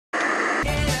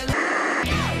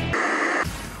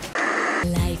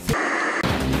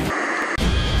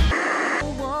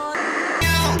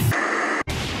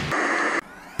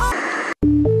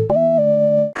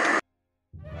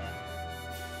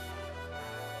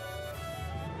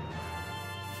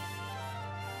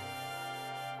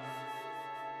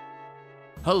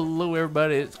Hello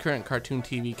everybody, it's Current Cartoon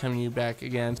TV coming to you back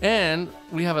again. And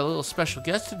we have a little special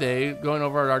guest today going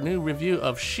over our new review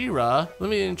of She-Ra. Let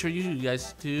me introduce you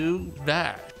guys to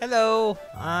Vash. Hello,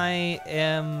 I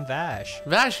am Vash.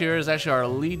 Vash here is actually our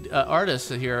lead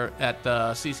artist here at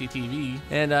CCTV.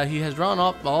 And he has drawn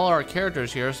up all our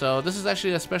characters here. So this is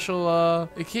actually a special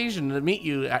occasion to meet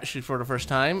you actually for the first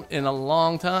time in a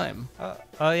long time.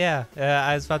 Oh yeah,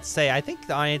 I was about to say, I think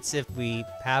the audience, if we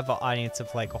have an audience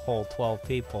of like a whole 12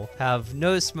 people, have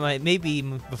noticed maybe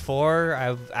before.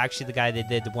 I'm actually the guy that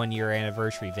did the 1 year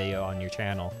anniversary video on your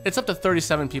channel. It's up to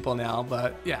 37 people now,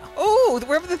 but yeah. Oh,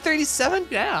 we're up to 37?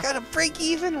 Yeah. Gotta break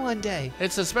even one day.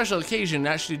 It's a special occasion to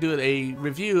actually do a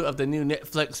review of the new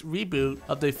Netflix reboot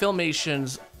of the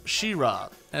Filmation's She-Ra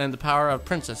and the Power of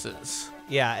Princesses.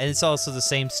 Yeah, and it's also the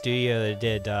same studio that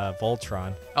did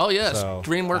Voltron. Oh yes, so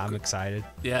DreamWorks. I'm excited.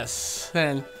 Yes,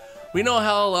 and we know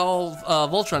how all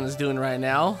Voltron is doing right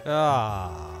now.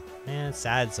 Ah, man, it's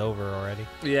sad it's over already.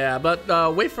 Yeah,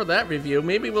 but wait for that review.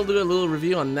 Maybe we'll do a little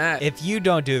review on that. If you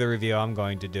don't do the review, I'm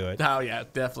going to do it. Oh yeah,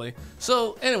 definitely.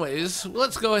 So anyways,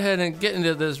 let's go ahead and get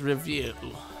into this review.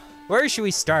 Where should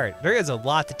we start? There is a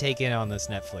lot to take in on this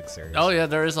Netflix series. Oh yeah,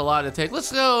 there is a lot to take.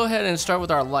 Let's go ahead and start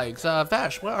with our likes.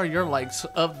 Vash, what are your likes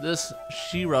of this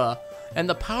She-Ra and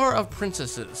the Power of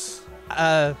Princesses?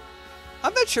 I'm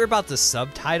not sure about the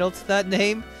subtitle to that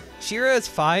name. She-Ra is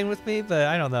fine with me, but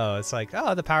I don't know. It's like,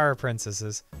 oh, the Power of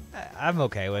Princesses. I'm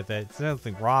okay with it. There's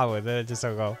nothing wrong with it. Just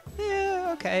don't go, yeah,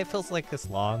 okay, it feels like it's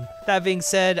long. That being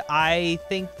said, I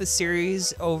think the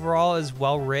series overall is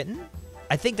well written.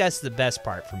 I think that's the best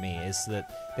part for me, is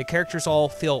that the characters all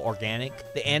feel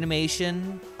organic. The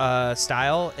animation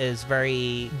style is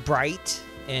very bright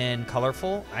and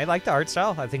colorful. I like the art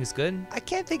style. I think it's good. I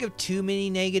can't think of too many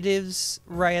negatives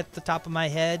right at the top of my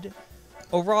head.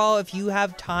 Overall, if you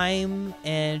have time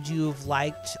and you've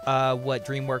liked what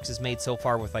DreamWorks has made so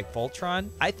far with like Voltron,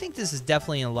 I think this is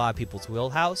definitely in a lot of people's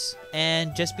wheelhouse.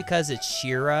 And just because it's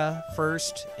She-Ra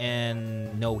first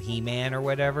and no He-Man or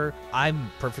whatever,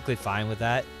 I'm perfectly fine with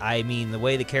that. I mean, the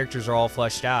way the characters are all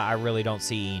fleshed out, I really don't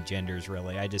see any genders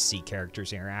really. I just see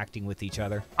characters interacting with each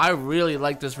other. I really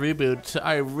like this reboot.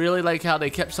 I really like how they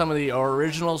kept some of the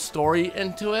original story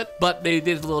into it, but they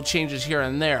did little changes here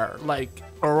and there, like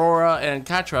Adora and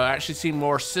Catra actually seem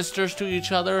more sisters to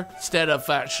each other instead of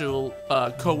actual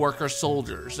co-worker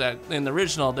soldiers. That in the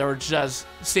original, they were just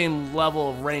same level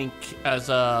of rank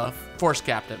as force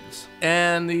captains.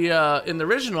 And in the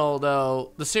original,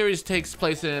 though, the series takes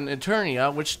place in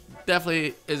Etheria, which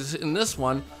definitely is in this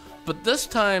one. But this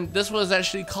time, this was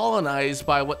actually colonized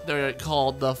by what they're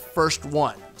called the First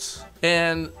Ones.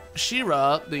 And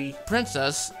She-Ra, the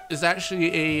princess, is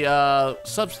actually a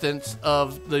substance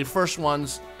of the First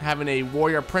Ones having a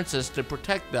warrior princess to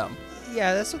protect them.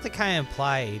 Yeah, that's what they kind of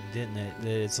implied, didn't it? That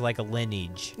it's like a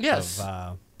lineage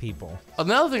of people.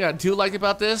 Another thing I do like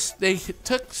about this, they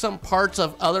took some parts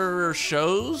of other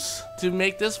shows to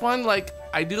make this one. Like,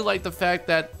 I do like the fact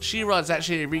that She-Ra is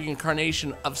actually a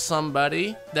reincarnation of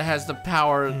somebody that has the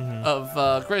power of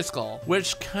Grayskull,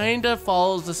 which kind of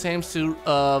follows the same suit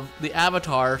of the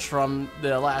avatars from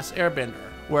The Last Airbender,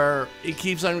 where it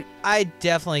keeps on. I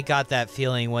definitely got that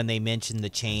feeling when they mentioned the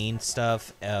chain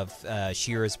stuff of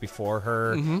She-Ra's before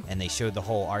her, and they showed the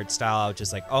whole art style. I was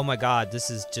just like, oh my god, this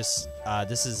is just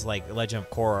this is like Legend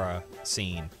of Korra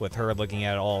scene with her looking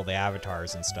at all the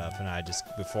avatars and stuff, and I just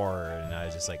before her, and I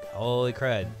was just like, holy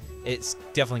crud. It's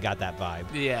definitely got that vibe.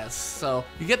 Yes, so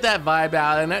you get that vibe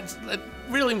out, and that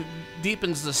really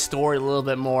deepens the story a little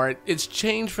bit more. It's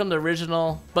changed from the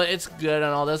original, but it's good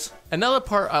and all this. Another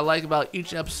part I like about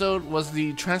each episode was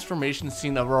the transformation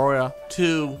scene of Aurora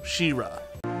to She-Ra.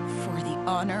 For the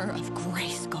honor of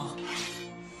Grayskull.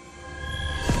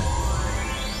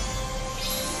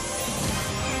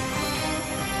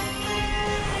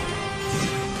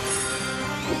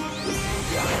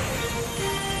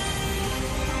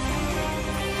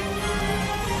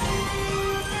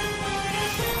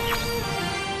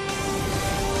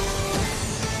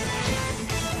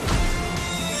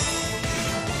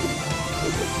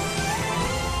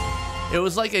 It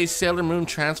was like a Sailor Moon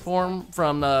transform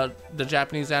from the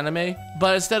Japanese anime,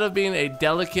 but instead of being a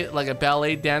delicate, like a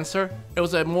ballet dancer, it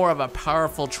was more of a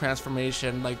powerful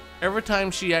transformation. Like, every time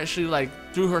she actually like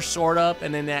threw her sword up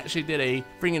and then actually did a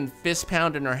freaking fist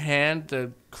pound in her hand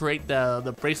to create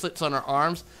the bracelets on her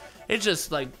arms, it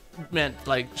just like meant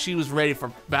like she was ready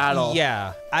for battle.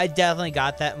 Yeah, I definitely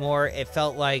got that more. It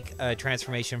felt like a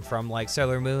transformation from like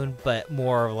Sailor Moon, but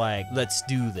more like let's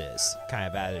do this kind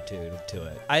of attitude to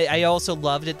it. I also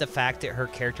loved it, the fact that her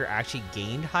character actually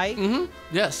gained height.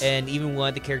 Yes. And even one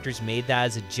of the characters made that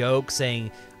as a joke,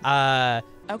 saying,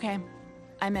 Okay,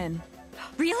 I'm in.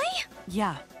 Really?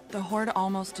 Yeah, the Horde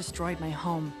almost destroyed my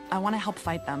home. I want to help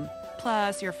fight them.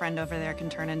 Plus, your friend over there can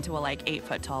turn into a like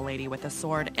 8-foot-tall lady with a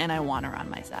sword, and I want her on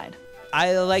my side.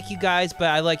 I like you guys, but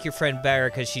I like your friend better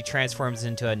because she transforms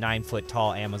into a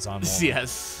 9-foot-tall Amazon woman.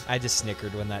 Yes. I just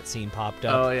snickered when that scene popped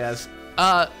up. Oh, yes.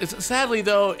 Sadly,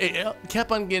 though, it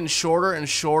kept on getting shorter and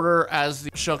shorter as the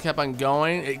show kept on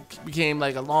going. It became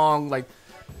like a long, like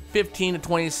 15 to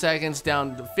 20 seconds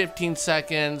down to 15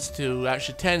 seconds to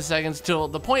actually 10 seconds till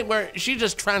the point where she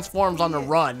just transforms on the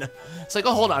run. It's like,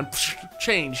 oh, hold on,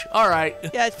 change. All right.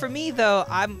 Yeah, for me though,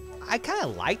 I kind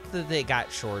of liked that they got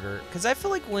shorter because I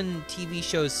feel like when TV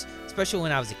shows, especially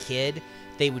when I was a kid,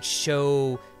 they would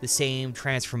show the same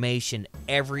transformation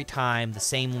every time, the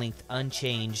same length,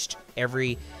 unchanged.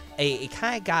 It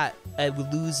kind of got it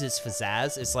would lose its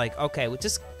pizzazz. It's like, okay, we'll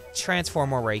just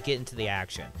transform already, get into the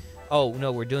action. Oh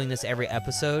no, we're doing this every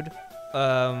episode.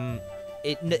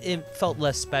 It felt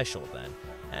less special then.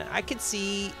 And I could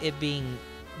see it being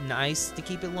nice to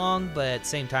keep it long, but at the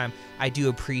same time, I do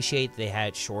appreciate they had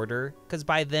it shorter because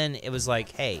by then it was like,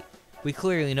 hey, we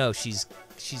clearly know she's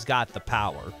got the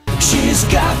power. She's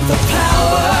got the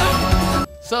power.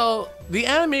 So the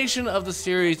animation of the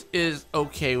series is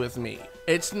okay with me.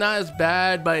 It's not as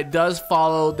bad, but it does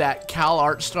follow that Cal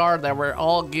art style that we're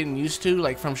all getting used to,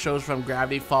 like from shows from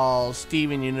Gravity Falls,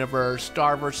 Steven Universe,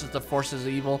 Star vs. the Forces of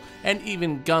Evil, and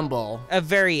even Gumball. A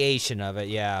variation of it,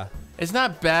 yeah. It's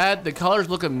not bad. The colors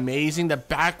look amazing. The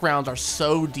backgrounds are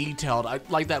so detailed.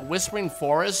 Like that Whispering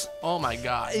Forest. Oh my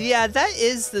god. Yeah, that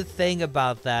is the thing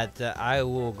about that I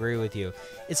will agree with you.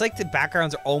 It's like the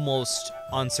backgrounds are almost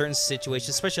on certain situations,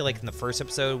 especially like in the first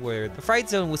episode where the fight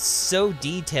zone was so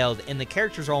detailed and the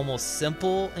characters are almost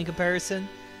simple in comparison.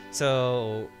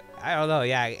 So, I don't know.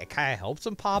 Yeah, it kind of helps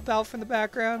them pop out from the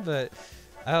background, but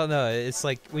I don't know. It's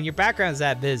like when your background's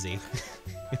that busy.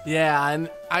 Yeah, and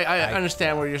I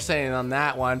understand what you're saying on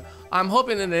that one. I'm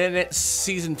hoping in the next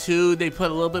season 2 they put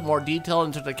a little bit more detail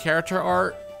into the character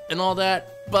art and all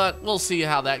that, but we'll see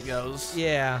how that goes.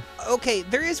 Yeah. Okay,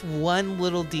 there is one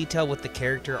little detail with the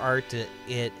character art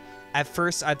that at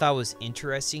first I thought was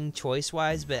interesting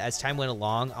choice-wise, but as time went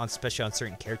along, especially on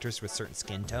certain characters with certain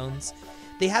skin tones,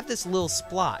 they have this little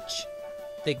splotch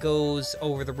that goes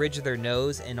over the ridge of their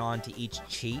nose and onto each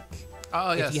cheek.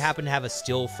 Oh, yes. If you happen to have a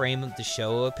still frame to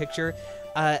show a picture,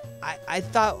 I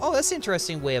thought, oh, that's an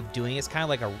interesting way of doing it. It's kind of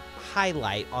like a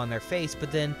highlight on their face, but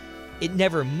then it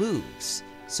never moves.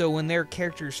 So when their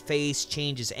character's face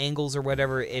changes angles or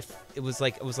whatever, if it was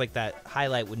like that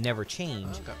highlight would never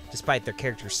change, despite their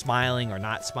character smiling or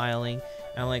not smiling.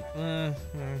 And I'm like,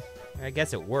 I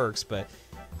guess it works, but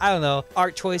I don't know.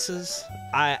 Art choices.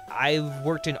 I've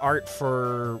worked in art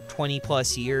for 20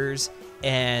 plus years,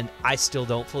 and I still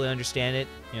don't fully understand it.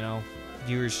 You know,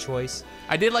 viewer's choice.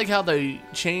 I did like how they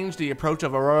changed the approach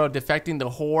of Aurora defecting the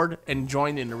Horde and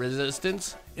joining the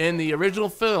Resistance. In the original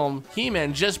film,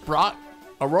 He-Man just brought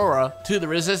Aurora to the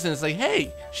Resistance, like,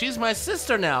 hey, she's my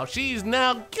sister now. She's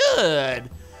now good.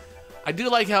 I do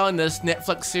like how in this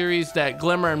Netflix series that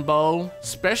Glimmer and Bo,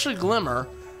 especially Glimmer,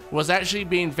 was actually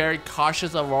being very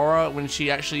cautious of Aurora when she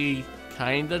actually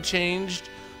kind of changed.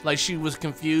 Like, she was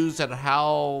confused at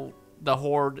how the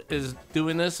Horde is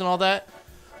doing this and all that.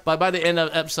 But by the end of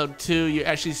episode 2, you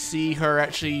actually see her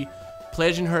actually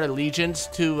pledging her allegiance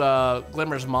to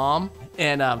Glimmer's mom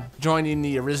and joining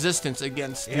the Resistance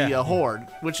against the Horde,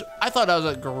 which I thought that was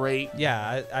a great...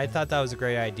 Yeah, I thought that was a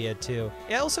great idea, too.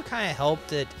 It also kind of helped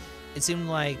that it seemed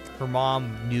like her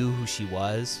mom knew who she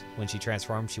was when she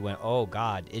transformed. She went, oh,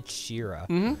 God, it's She-Ra.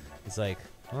 Mm-hmm. It's like,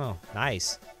 oh,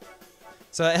 nice.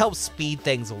 So it helps speed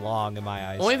things along in my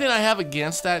eyes. Only thing I have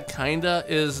against that, kinda,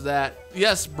 is that,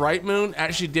 yes, Bright Moon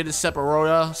actually did accept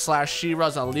Aurora /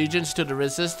 She-Ra's allegiance to the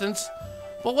Resistance,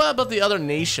 but what about the other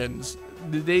nations?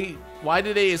 Why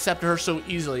did they accept her so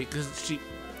easily?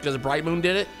 Because Bright Moon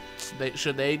did it?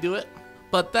 Should they do it?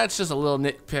 But that's just a little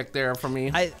nitpick there for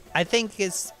me. I think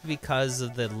it's because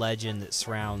of the legend that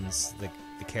surrounds the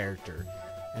character.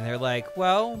 And they're like,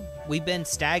 well, we've been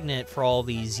stagnant for all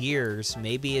these years.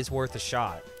 Maybe it's worth a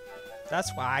shot. That's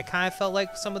why I kind of felt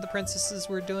like some of the princesses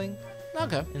were doing.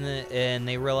 Okay. And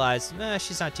they realized,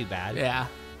 she's not too bad. Yeah.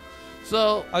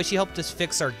 So. Oh, she helped us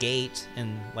fix our gate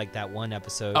in like that one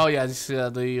episode. Oh yeah,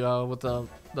 with the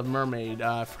mermaid.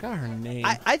 I forgot her name.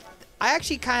 I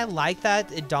actually kind of like that.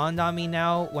 It dawned on me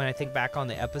now when I think back on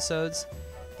the episodes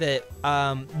that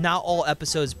not all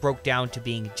episodes broke down to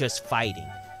being just fighting.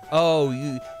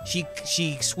 Oh,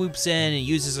 she swoops in and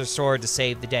uses her sword to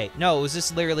save the day. No, it was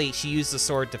just literally she used the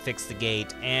sword to fix the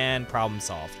gate and problem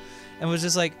solved. And it was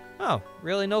just like, oh,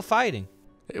 really no fighting.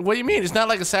 What do you mean? It's not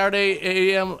like a Saturday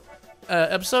 8 a.m.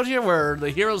 episode here where the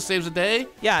hero saves the day.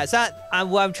 Yeah, it's not.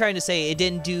 What I'm trying to say, it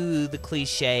didn't do the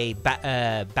cliche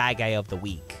bad guy of the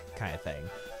week kind of thing,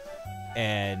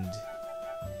 and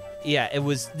yeah, it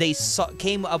was. They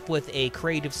came up with a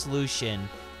creative solution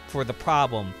for the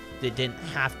problem that didn't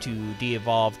have to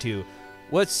de-evolve to,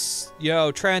 let's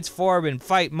transform and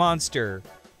fight monster.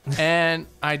 And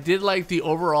I did like the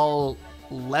overall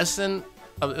lesson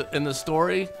in the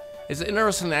story. It's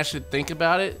interesting to actually think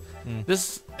about it.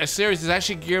 This series is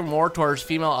actually geared more towards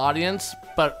female audience,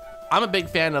 but I'm a big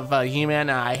fan of He-Man,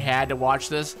 and I had to watch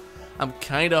this. I'm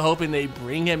kind of hoping they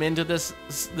bring him into this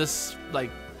like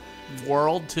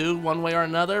world too, one way or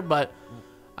another. But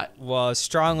well, it's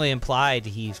strongly implied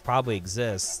he probably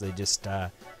exists. They just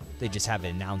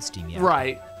haven't announced him yet.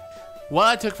 Right. What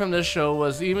I took from this show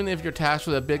was, even if you're tasked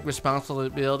with a big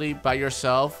responsibility by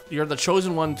yourself, you're the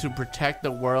chosen one to protect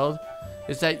the world,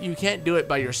 is that you can't do it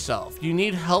by yourself. You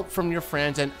need help from your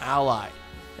friends and ally.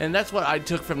 And that's what I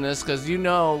took from this, because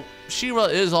She-Ra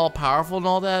is all powerful and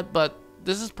all that, but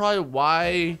this is probably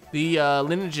why the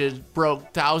lineages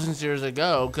broke thousands of years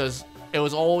ago, because it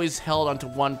was always held onto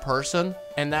one person,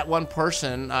 and that one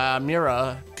person,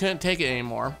 Mira, couldn't take it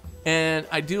anymore. And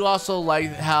I do also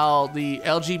like how the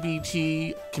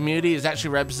LGBT community is actually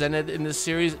represented in this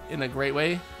series in a great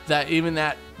way. That even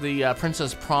at the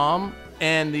Princess Prom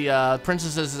and the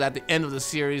princesses at the end of the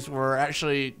series were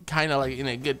actually kind of like in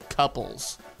a good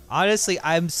couples. Honestly,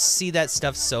 I see that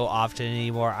stuff so often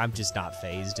anymore. I'm just not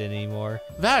phased anymore.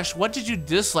 Vash, what did you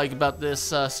dislike about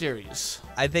this series?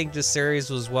 I think the series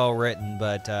was well written,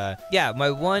 but yeah, my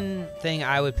one thing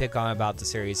I would pick on about the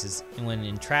series is when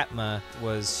Entrapma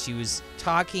she was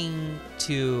talking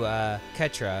to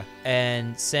Catra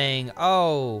and saying,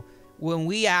 oh, when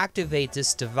we activate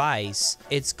this device,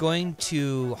 it's going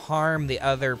to harm the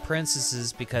other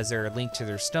princesses because they're linked to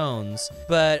their stones.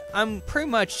 But I'm pretty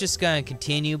much just gonna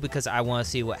continue because I want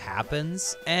to see what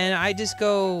happens. And I just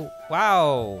go,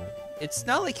 wow. It's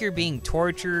not like you're being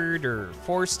tortured or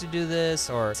forced to do this,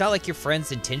 or it's not like your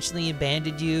friends intentionally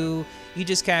abandoned you. You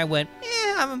just kind of went,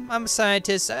 I'm a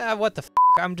scientist. What the f?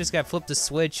 I'm just gonna flip the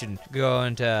switch and go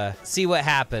and see what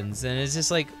happens. And it's just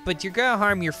like, but you're gonna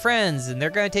harm your friends, and they're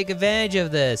gonna take advantage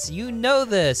of this. You know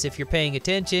this if you're paying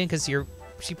attention, because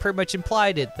she pretty much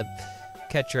implied it. The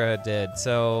Catra did.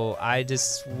 So I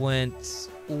just went,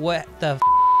 what the f?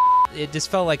 It just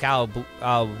felt like out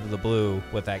of the blue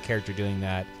with that character doing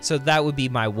that. So that would be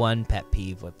my one pet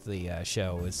peeve with the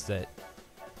show, is that,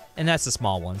 and that's a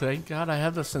small one. Thank God I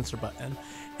have the censor button.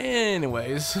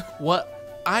 Anyways,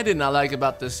 what I did not like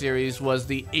about this series was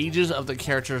the ages of the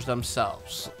characters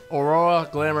themselves. Aurora,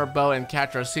 Glamour, Bow, and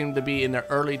Catra seem to be in their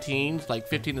early teens, like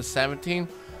 15 to 17.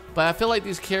 But I feel like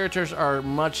these characters are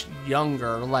much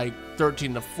younger, like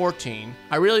 13 to 14.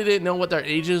 I really didn't know what their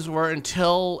ages were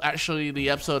until actually the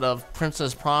episode of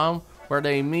Princess Prom, where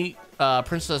they meet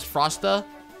Princess Frosta,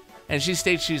 and she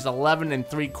states she's 11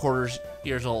 3/4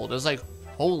 years old. It's like,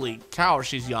 holy cow,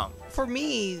 she's young. For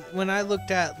me, when I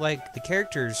looked at like the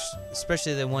characters,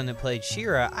 especially the one that played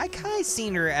She-Ra, I kind of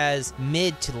seen her as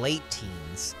mid to late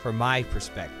teens from my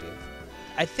perspective.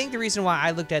 I think the reason why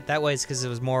I looked at it that way is because it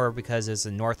was more because it's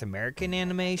a North American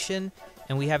animation,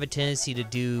 and we have a tendency to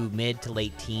do mid to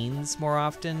late teens more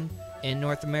often in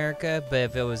North America. But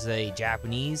if it was a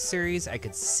Japanese series, I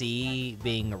could see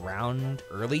being around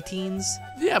early teens.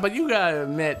 Yeah, but you gotta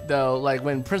admit though, like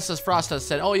when Princess Frosta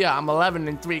said, "Oh yeah, I'm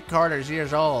 11 3/4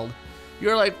 years old,"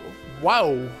 you're like,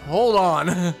 "Wow, hold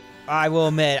on." I will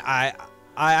admit,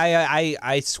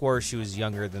 I swore she was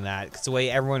younger than that, because the way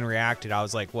everyone reacted, I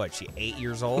was like, what, she 8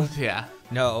 years old? Yeah.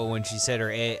 No, when she said her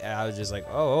 8, I was just like,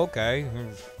 oh, okay.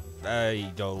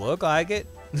 You don't look like it.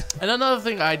 And another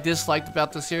thing I disliked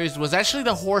about the series was actually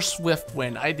the horse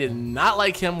Swiftwind. I did not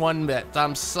like him one bit.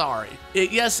 I'm sorry.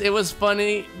 Yes, it was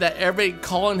funny that everybody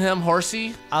calling him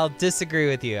Horsey. I'll disagree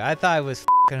with you. I thought it was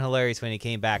hilarious when he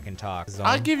came back and talked.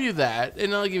 I'll give you that,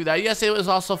 and I'll give you that. Yes, it was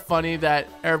also funny that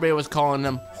everybody was calling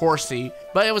him Horsey,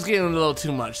 but it was getting a little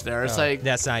too much there. It's like,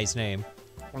 that's not his name.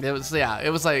 It was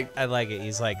like, I like it.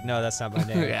 He's like, no, that's not my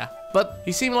name. Yeah, but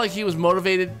he seemed like he was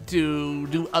motivated to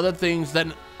do other things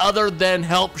other than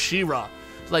help She-Ra.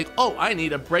 Like, oh, I need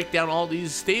to break down all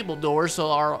these stable doors so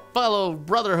our fellow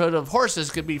brotherhood of horses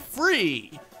could be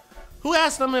free. Who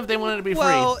asked them if they wanted to be free?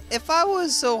 Well, if I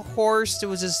was a horse that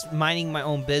was just minding my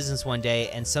own business one day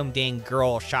and some dang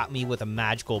girl shot me with a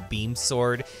magical beam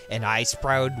sword and I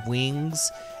sprouted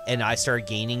wings and I started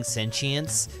gaining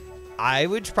sentience, I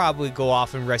would probably go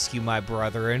off and rescue my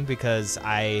brethren because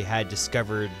I had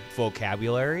discovered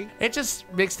vocabulary. It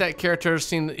just makes that character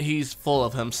seem that he's full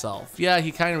of himself. Yeah,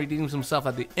 he kind of redeems himself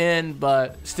at the end,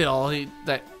 but still,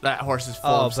 that horse is full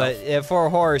of himself. But for a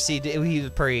horse, he was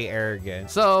pretty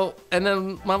arrogant. So, and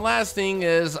then my last thing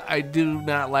is I do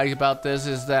not like about this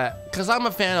is that, because I'm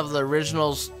a fan of the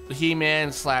original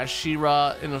He-Man /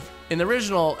 She-Ra, in the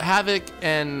original, Havoc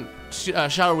and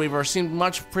Shadow Weaver seemed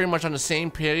pretty much on the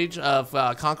same page of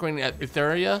conquering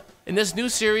Etheria. In this new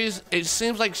series, it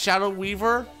seems like Shadow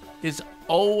Weaver is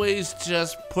always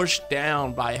just pushed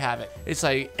down by Havoc. It's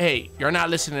like, hey, you're not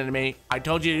listening to me. I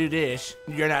told you to do this.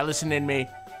 You're not listening to me.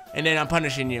 And then I'm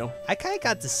punishing you. I kind of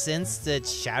got the sense that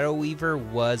Shadow Weaver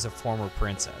was a former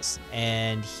princess,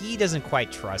 and he doesn't quite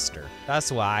trust her.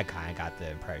 That's why I kind of got the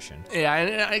impression. Yeah,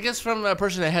 and I guess from a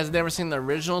person that has never seen the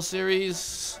original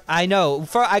series. I know.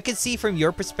 I could see from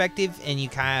your perspective, and you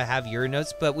kind of have your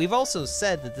notes, but we've also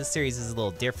said that this series is a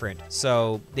little different.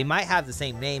 So they might have the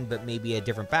same name, but maybe a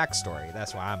different backstory.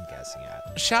 That's what I'm guessing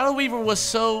at. Shadow Weaver was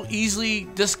so easily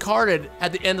discarded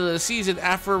at the end of the season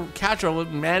after Catra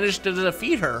managed to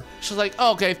defeat her. She's like,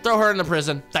 oh, okay, throw her in the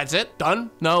prison. That's it?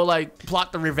 Done? No, like,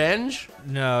 plot the revenge?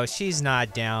 No, she's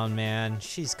not down, man.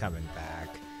 She's coming back.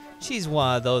 She's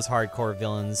one of those hardcore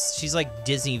villains. She's like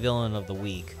Disney villain of the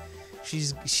week.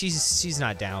 She's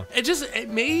not down. It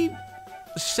made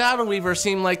Shadow Weaver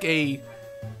seem like a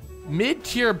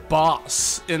mid-tier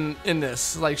boss in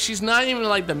this. Like, she's not even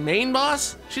like the main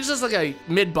boss. She's just like a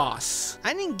mid-boss.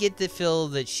 I didn't get the feel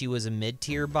that she was a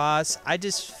mid-tier boss. I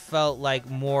just felt like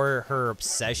more her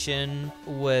obsession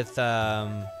with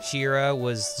She-Ra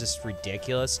was just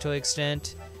ridiculous to an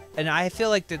extent. And I feel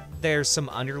like that there's some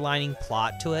underlining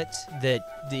plot to it that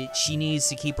she needs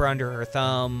to keep her under her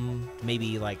thumb.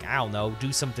 Maybe, like, I don't know,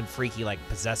 do something freaky like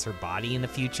possess her body in the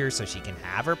future so she can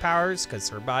have her powers because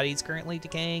her body's currently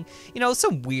decaying. You know,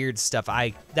 some weird stuff.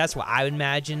 That's what I would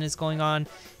imagine is going on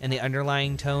in the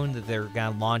underlying tone that they're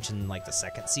gonna launch in like the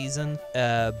second season.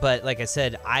 But like I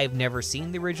said, I've never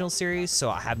seen the original series, so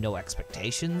I have no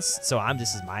expectations. So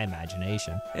this is my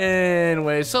imagination.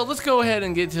 Anyway, so let's go ahead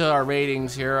and get to our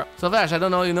ratings here. So Vash, I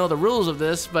don't know if you know the rules of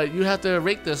this, but you have to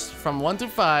rate this from 1 through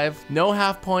 5. No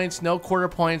half points, no quarter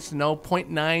points, no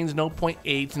 0.9s, no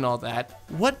 0.8s, and all that.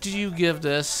 What do you give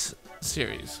this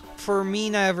series? For me,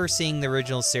 never seeing the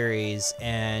original series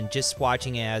and just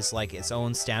watching it as like its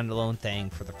own standalone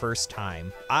thing for the first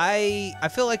time, I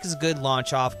feel like it's a good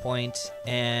launch off point,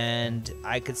 and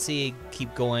I could see it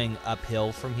keep going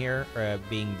uphill from here,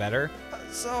 being better.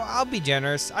 So I'll be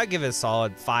generous. I give it a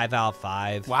solid 5 out of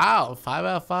 5. Wow, 5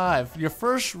 out of 5. Your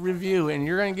first review, and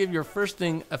you're gonna give your first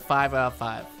thing a 5 out of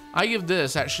 5. I give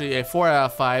this actually a 4 out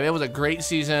of 5. It was a great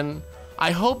season.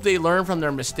 I hope they learn from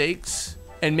their mistakes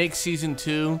and make season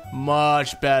 2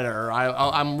 much better.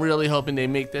 I'm really hoping they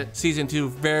make the season 2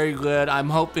 very good. I'm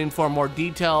hoping for more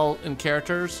detail in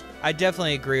characters. I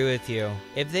definitely agree with you.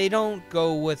 If they don't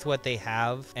go with what they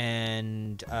have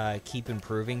and keep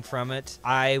improving from it,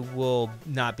 I will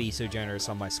not be so generous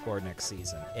on my score next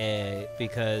season.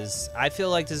 Because I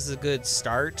feel like this is a good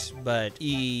start, but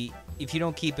if you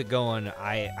don't keep it going,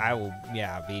 I will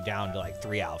be down to like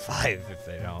 3 out of 5 if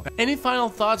they don't. Any final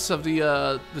thoughts of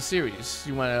the series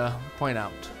you want to point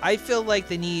out? I feel like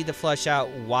they need to flesh out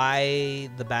why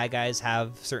the bad guys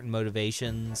have certain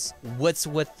motivations. What's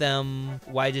with them?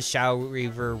 Why does Shadow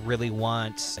Weaver really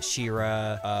want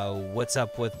She-Ra? What's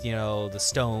up with, the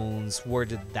stones? Where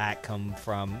did that come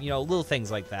from? Little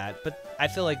things like that. But I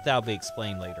feel like that'll be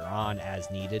explained later on as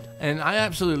needed. And I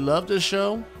absolutely love this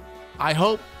show. I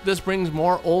hope this brings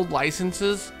more old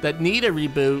licenses that need a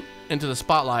reboot into the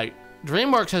spotlight.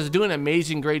 DreamWorks has doing an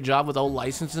amazing, great job with old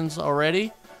licenses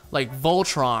already. Like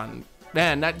Voltron.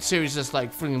 Man, that series just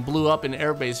like freaking blew up in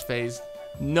everybody's face.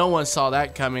 No one saw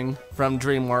that coming from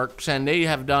DreamWorks, and they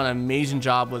have done an amazing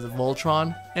job with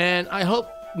Voltron. And I hope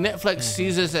Netflix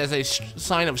sees this as a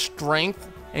sign of strength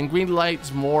and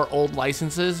greenlights more old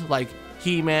licenses like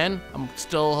He-Man. I'm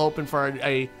still hoping for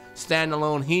a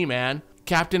standalone He-Man.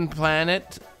 Captain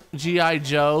Planet, G.I.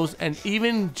 Joe's, and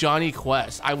even Johnny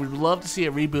Quest. I would love to see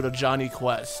a reboot of Johnny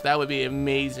Quest. That would be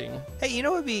amazing. Hey, you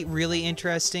know what would be really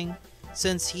interesting?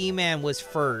 Since He-Man was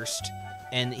first,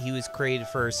 and he was created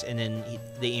first, and then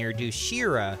they introduced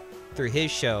She-Ra through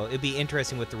his show, it'd be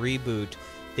interesting with the reboot,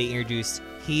 they introduced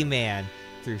He-Man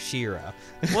through She-Ra.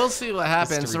 We'll see what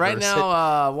happens. Right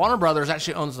now, Warner Brothers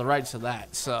actually owns the rights to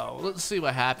that, so let's see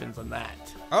what happens on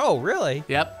that. Oh, really?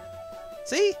 Yep.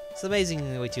 See? It's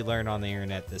amazing what you learn on the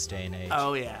internet this day and age.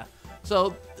 Oh, yeah.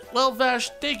 So Well, Vash,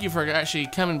 thank you for actually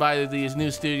coming by these new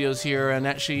studios here and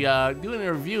actually doing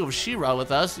a review of She-Ra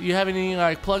with us. You have any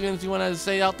like plugins you want to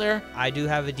say out there? I do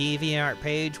have a DeviantArt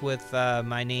page with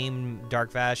my name,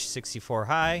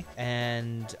 DarkVash64High,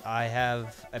 and I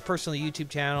have a personal YouTube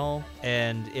channel.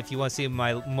 And if you want to see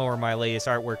more of my latest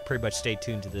artwork, pretty much stay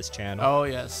tuned to this channel. Oh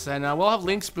yes, and we'll have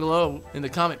links below in the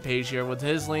comment page here with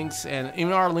his links and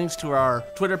even our links to our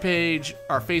Twitter page,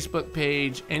 our Facebook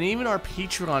page, and even our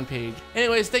Patreon page.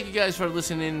 Anyways, thank you guys for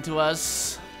listening to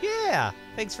us. Yeah,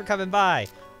 thanks for coming by.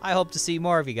 I hope to see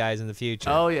more of you guys in the future.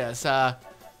 Oh yes,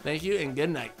 thank you and good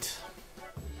night.